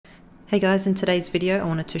Hey guys, in today's video I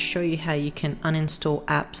wanted to show you how you can uninstall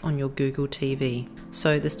apps on your Google TV.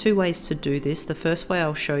 So there's two ways to do this. The first way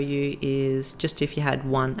I'll show you is just if you had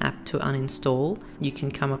one app to uninstall, you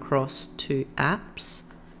can come across to apps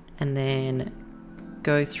and then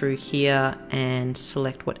go through here and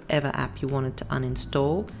select whatever app you wanted to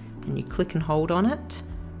uninstall, and you click and hold on it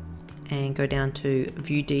and go down to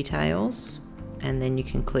view details, and then you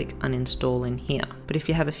can click uninstall in here. But if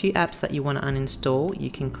you have a few apps that you want to uninstall, you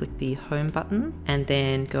can click the home button and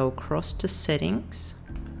then go across to settings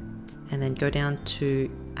and then go down to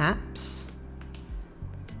apps,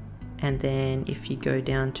 and then if you go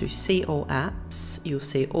down to see all apps, you'll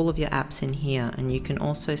see all of your apps in here, and you can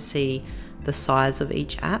also see the size of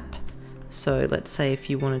each app. So let's say if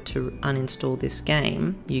you wanted to uninstall this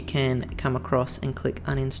game, you can come across and click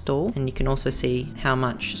uninstall, and you can also see how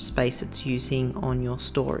much space it's using on your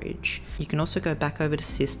storage. You can also go back over to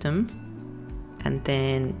system and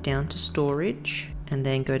then down to storage and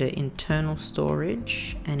then go to internal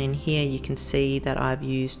storage, and in here you can see that I've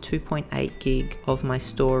used 2.8 gig of my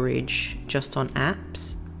storage just on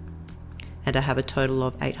apps, and I have a total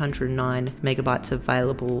of 809 megabytes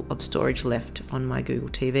available of storage left on my Google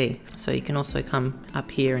TV. So you can also come up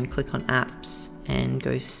here and click on apps and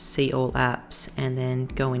go see all apps, and then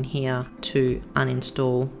go in here to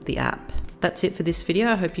uninstall the app. That's it for this video.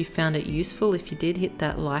 I hope you found it useful. If you did, hit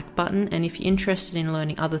that like button, and if you're interested in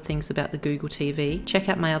learning other things about the Google TV, check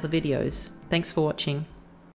out my other videos. Thanks for watching.